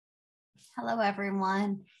Hello,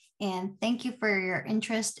 everyone, and thank you for your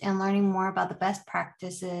interest in learning more about the best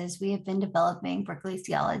practices we have been developing for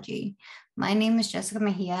glaciology. My name is Jessica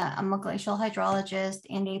Mejia. I'm a glacial hydrologist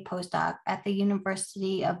and a postdoc at the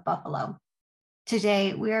University of Buffalo.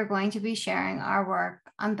 Today, we are going to be sharing our work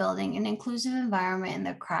on building an inclusive environment in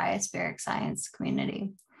the cryospheric science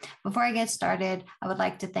community. Before I get started, I would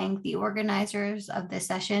like to thank the organizers of this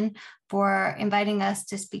session for inviting us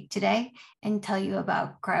to speak today and tell you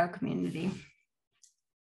about Cryocommunity.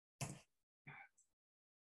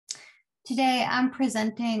 Today, I'm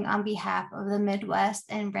presenting on behalf of the Midwest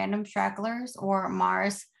and Random Stragglers, or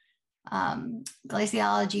MARS,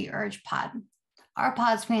 Glaciology Urge Pod. Our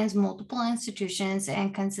pod spans multiple institutions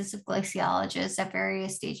and consists of glaciologists at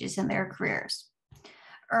various stages in their careers.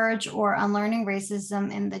 Urge, or Unlearning Racism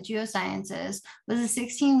in the Geosciences, was a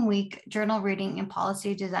 16-week journal reading and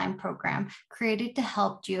policy design program created to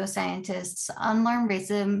help geoscientists unlearn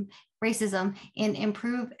racism and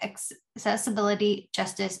improve accessibility,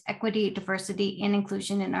 justice, equity, diversity, and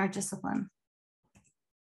inclusion in our discipline.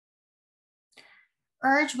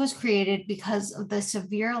 Urge was created because of the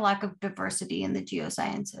severe lack of diversity in the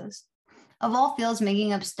geosciences. Of all fields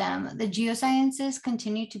making up STEM, the geosciences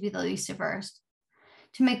continue to be the least diverse.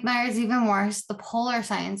 To make matters even worse, the polar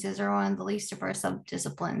sciences are one of the least diverse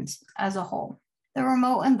subdisciplines as a whole. The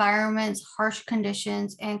remote environments, harsh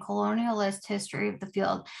conditions, and colonialist history of the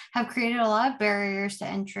field have created a lot of barriers to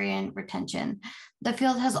entry and retention. The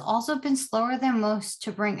field has also been slower than most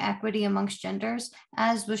to bring equity amongst genders,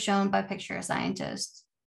 as was shown by picture scientists.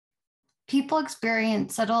 People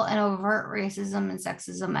experience subtle and overt racism and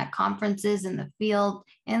sexism at conferences, in the field,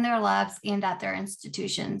 in their labs, and at their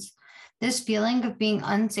institutions. This feeling of being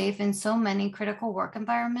unsafe in so many critical work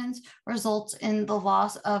environments results in the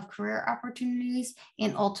loss of career opportunities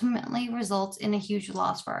and ultimately results in a huge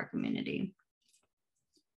loss for our community.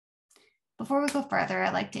 Before we go further,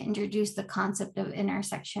 I'd like to introduce the concept of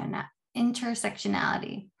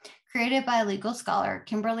intersectionality, created by legal scholar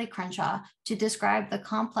Kimberly Crenshaw to describe the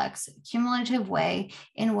complex, cumulative way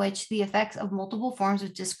in which the effects of multiple forms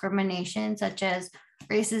of discrimination, such as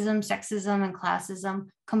racism, sexism, and classism,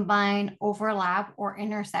 combine, overlap, or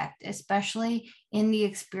intersect, especially in the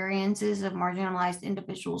experiences of marginalized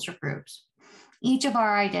individuals or groups. Each of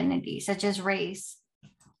our identities, such as race,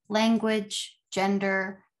 language,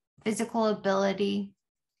 gender, physical ability,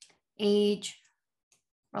 age,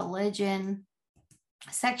 religion,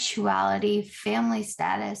 sexuality, family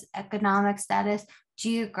status, economic status,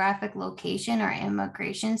 geographic location, or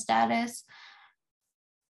immigration status.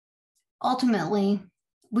 Ultimately,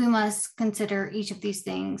 we must consider each of these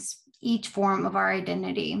things, each form of our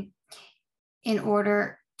identity, in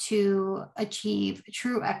order to achieve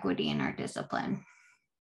true equity in our discipline.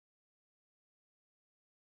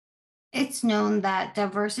 It's known that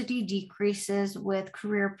diversity decreases with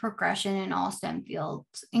career progression in all STEM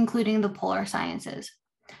fields, including the polar sciences.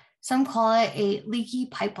 Some call it a leaky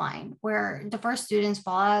pipeline, where diverse students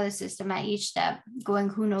fall out of the system at each step, going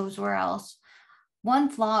who knows where else. One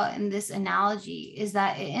flaw in this analogy is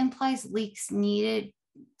that it implies that leaks need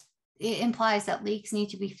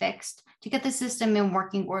to be fixed to get the system in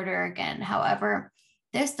working order again. However,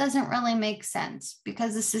 this doesn't really make sense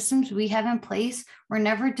because the systems we have in place were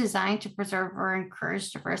never designed to preserve or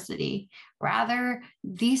encourage diversity. Rather,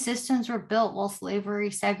 these systems were built while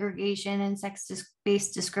slavery, segregation, and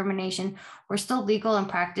sex-based discrimination were still legal in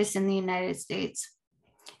practice in the United States.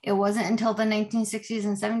 It wasn't until the 1960s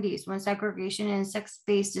and 70s when segregation and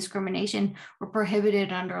sex-based discrimination were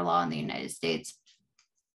prohibited under law in the United States.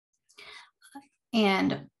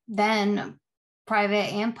 And then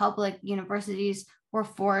private and public universities were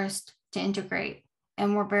forced to integrate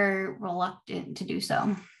and were very reluctant to do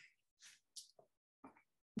so.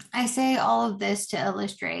 I say all of this to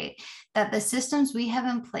illustrate that the systems we have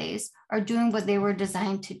in place are doing what they were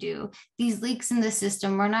designed to do. These leaks in the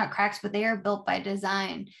system are not cracks, but they are built by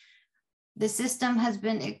design. The system has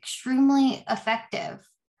been extremely effective,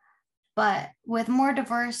 but with more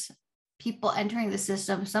diverse people entering the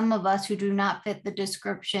system, some of us who do not fit the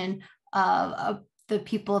description of the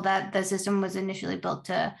people that the system was initially built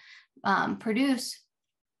to produce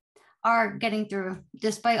are getting through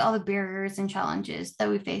despite all the barriers and challenges that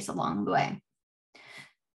we face along the way.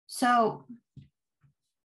 So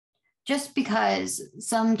just because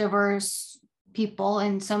some diverse people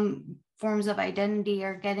and some forms of identity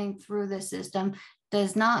are getting through the system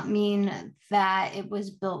does not mean that it was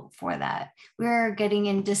built for that. We're getting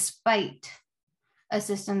in despite a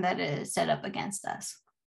system that is set up against us.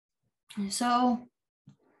 So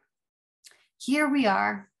here we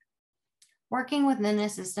are working within a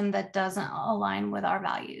system that doesn't align with our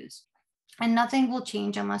values. And nothing will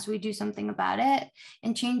change unless we do something about it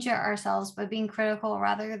and change it ourselves by being critical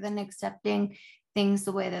rather than accepting things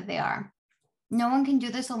the way that they are. No one can do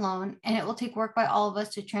this alone, and it will take work by all of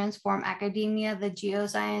us to transform academia, the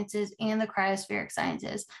geosciences, and the cryospheric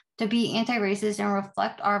sciences to be anti-racist and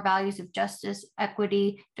reflect our values of justice,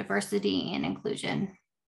 equity, diversity, and inclusion.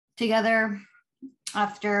 Together,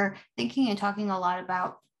 after thinking and talking a lot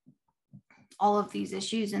about all of these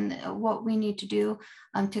issues and what we need to do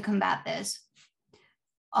to combat this,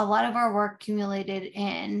 a lot of our work accumulated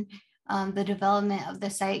in the development of the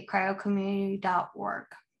site cryocommunity.org.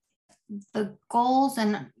 The goals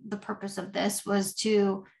and the purpose of this was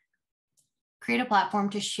to create a platform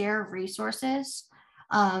to share resources,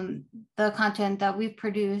 the content that we've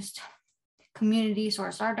produced, community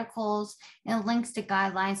source articles, and links to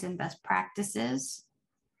guidelines and best practices,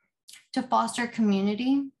 to foster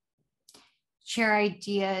community, share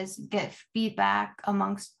ideas, get feedback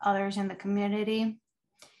amongst others in the community,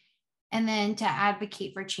 and then to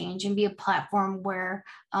advocate for change and be a platform where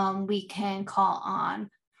we can call on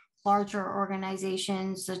larger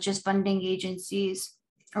organizations such as funding agencies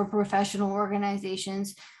or professional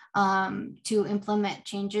organizations to implement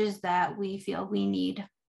changes that we feel we need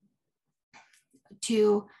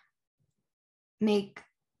to make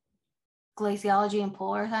glaciology and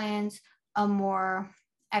polar science a more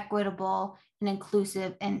equitable and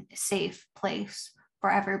inclusive and safe place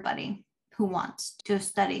for everybody who wants to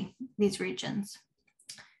study these regions.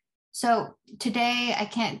 So today I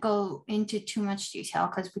can't go into too much detail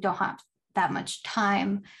because we don't have that much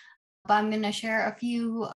time, but I'm going to share a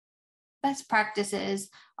few best practices,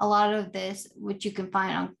 a lot of this, which you can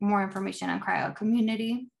find on more information on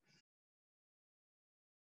Cryocommunity.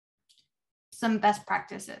 Some best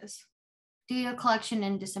practices. Data collection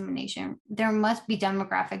and dissemination. There must be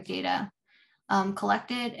demographic data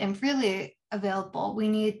collected and freely available. We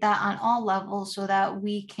need that on all levels so that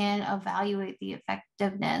we can evaluate the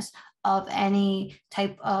effectiveness of any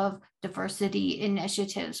type of diversity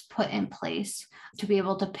initiatives put in place to be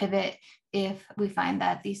able to pivot if we find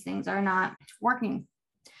that these things are not working.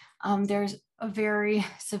 There's a very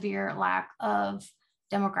severe lack of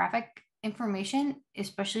demographic information,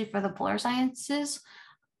 especially for the polar sciences.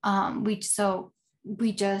 We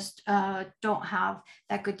just don't have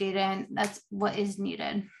that good data, and that's what is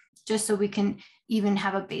needed just so we can even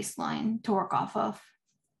have a baseline to work off of.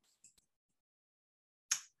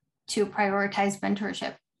 To prioritize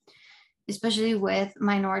mentorship, especially with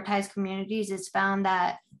minoritized communities, it's found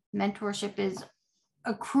that mentorship is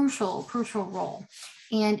a crucial role.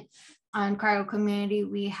 And on Cryocommunity,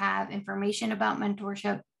 we have information about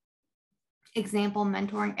mentorship, example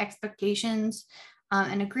mentoring expectations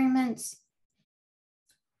and agreements.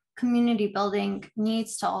 Community building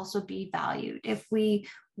needs to also be valued. If we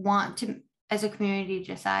want to, as a community,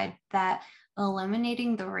 decide that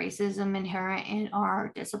eliminating the racism inherent in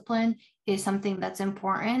our discipline is something that's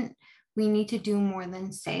important, we need to do more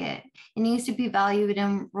than say it. It needs to be valued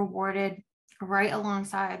and rewarded right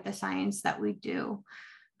alongside the science that we do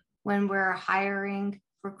when we're hiring,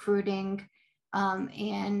 recruiting,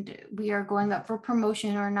 and we are going up for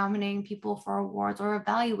promotion or nominating people for awards or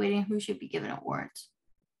evaluating who should be given awards.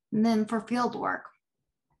 And then for field work,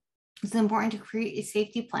 it's important to create a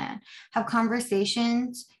safety plan, have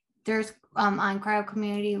conversations. There's on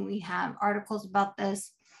Cryocommunity, we have articles about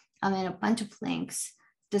this and a bunch of links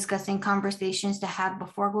discussing conversations to have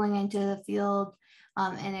before going into the field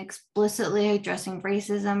and explicitly addressing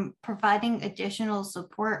racism, providing additional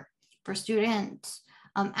support for students,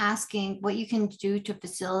 asking what you can do to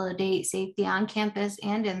facilitate safety on campus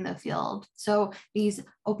and in the field. So these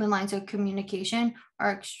open lines of communication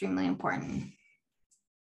are extremely important.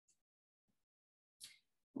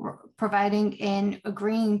 Providing and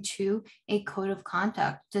agreeing to a code of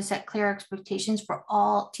conduct to set clear expectations for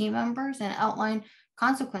all team members and outline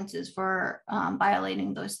consequences for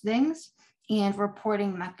violating those things, and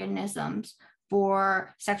reporting mechanisms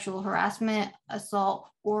for sexual harassment, assault,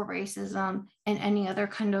 or racism, and any other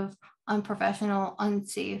kind of unprofessional,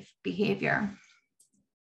 unsafe behavior.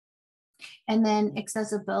 And then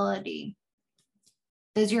accessibility.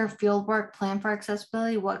 Does your fieldwork plan for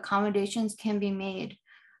accessibility? What accommodations can be made?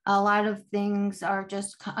 A lot of things are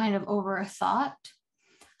just kind of overthought.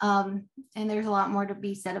 And there's a lot more to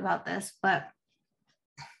be said about this,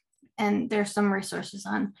 and there's some resources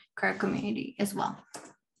on Cryocommunity as well.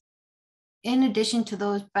 In addition to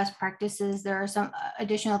those best practices, there are some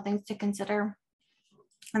additional things to consider.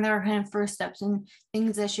 And there are kind of first steps and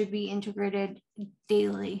things that should be integrated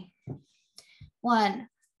daily. 1,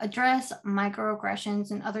 address microaggressions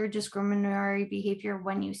and other discriminatory behavior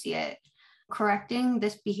when you see it. Correcting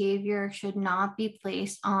this behavior should not be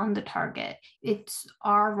placed on the target. It's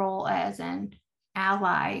our role as an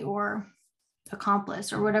ally or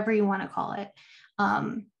accomplice or whatever you want to call it,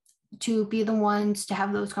 to be the ones to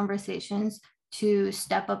have those conversations, to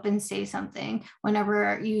step up and say something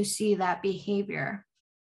whenever you see that behavior.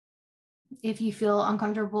 If you feel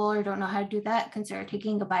uncomfortable or don't know how to do that, consider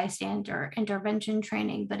taking a bystander intervention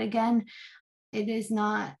training. But again, it is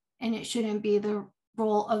not, and it shouldn't be the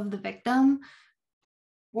role of the victim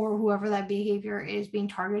or whoever that behavior is being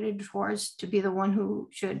targeted towards to be the one who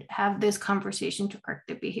should have this conversation to correct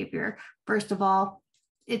the behavior. First of all,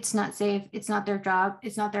 it's not safe, it's not their job,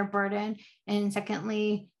 it's not their burden. And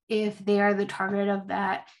secondly, if they are the target of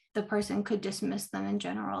that, the person could dismiss them in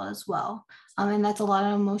general as well. And that's a lot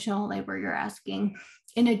of emotional labor you're asking,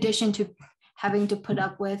 in addition to having to put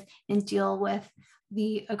up with and deal with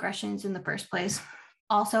the aggressions in the first place.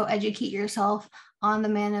 Also, educate yourself on the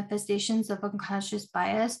manifestations of unconscious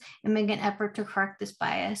bias and make an effort to correct this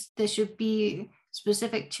bias. This should be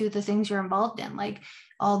specific to the things you're involved in, like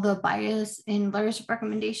all the bias in Lizz's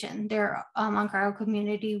recommendation. There on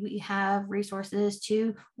Cryocommunity, we have resources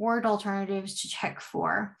to word alternatives to check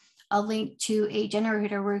for, a link to a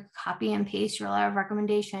generator where you copy and paste your letter of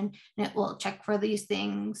recommendation, and it will check for these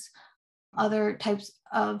things. Other types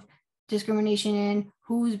of discrimination in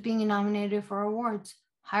who's being nominated for awards,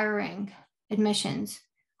 hiring, admissions,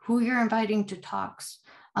 who you're inviting to talks.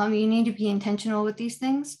 You need to be intentional with these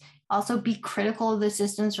things. Also be critical of the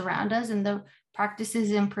systems around us and the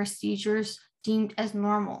practices and procedures deemed as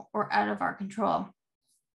normal or out of our control.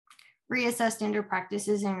 Reassess standard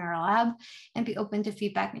practices in your lab and be open to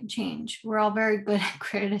feedback and change. We're all very good at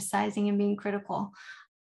criticizing and being critical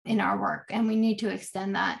in our work, and we need to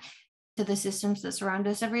extend that to the systems that surround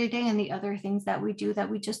us every day and the other things that we do that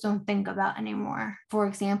we just don't think about anymore. For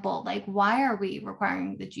example, like, why are we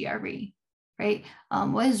requiring the GRE, right?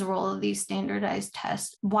 What is the role of these standardized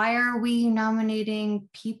tests? Why are we nominating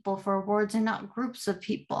people for awards and not groups of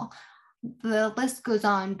people? The list goes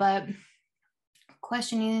on, but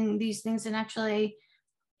questioning these things and actually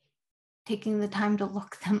taking the time to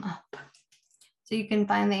look them up so you can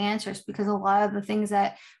find the answers, because a lot of the things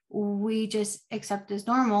that we just accept as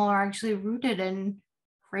normal are actually rooted in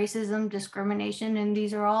racism, discrimination, and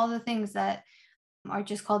these are all the things that are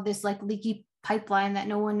just called this like leaky pipeline that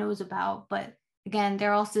no one knows about. But again,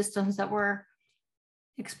 they're all systems that were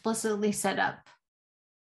explicitly set up.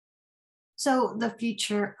 So the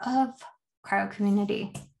future of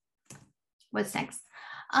Cryocommunity. What's next?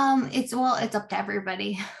 It's up to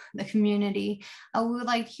everybody, the community. We would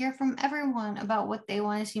like to hear from everyone about what they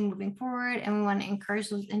want to see moving forward, and we want to encourage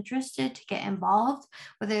those interested to get involved,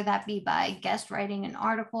 whether that be by guest writing an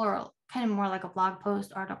article or kind of more like a blog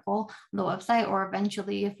post article on the website, or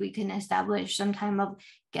eventually if we can establish some type of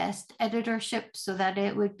guest editorship so that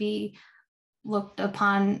it would be looked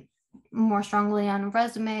upon more strongly on a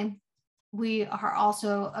resume. We are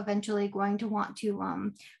also eventually going to want to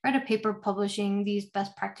write a paper publishing these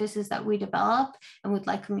best practices that we develop, and would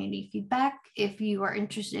like community feedback. If you are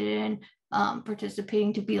interested in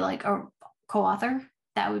participating to be like a co-author,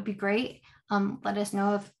 that would be great. Let us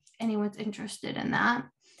know if anyone's interested in that,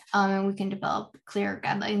 and we can develop clear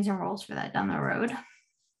guidelines and rules for that down the road.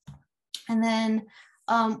 And then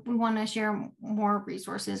we want to share more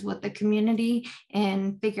resources with the community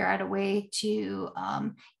and figure out a way to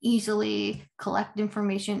easily collect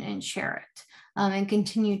information and share it, and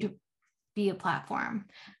continue to be a platform.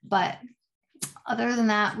 But other than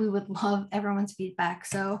that, we would love everyone's feedback.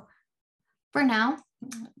 So for now,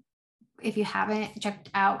 if you haven't checked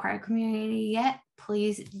out Cryocommunity yet,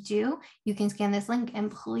 please do. You can scan this link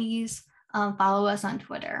and please follow us on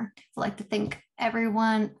Twitter. I'd like to thank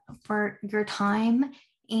everyone for your time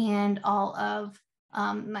and all of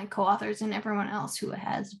my co-authors and everyone else who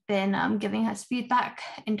has been giving us feedback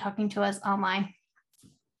and talking to us online.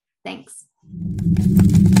 Thanks.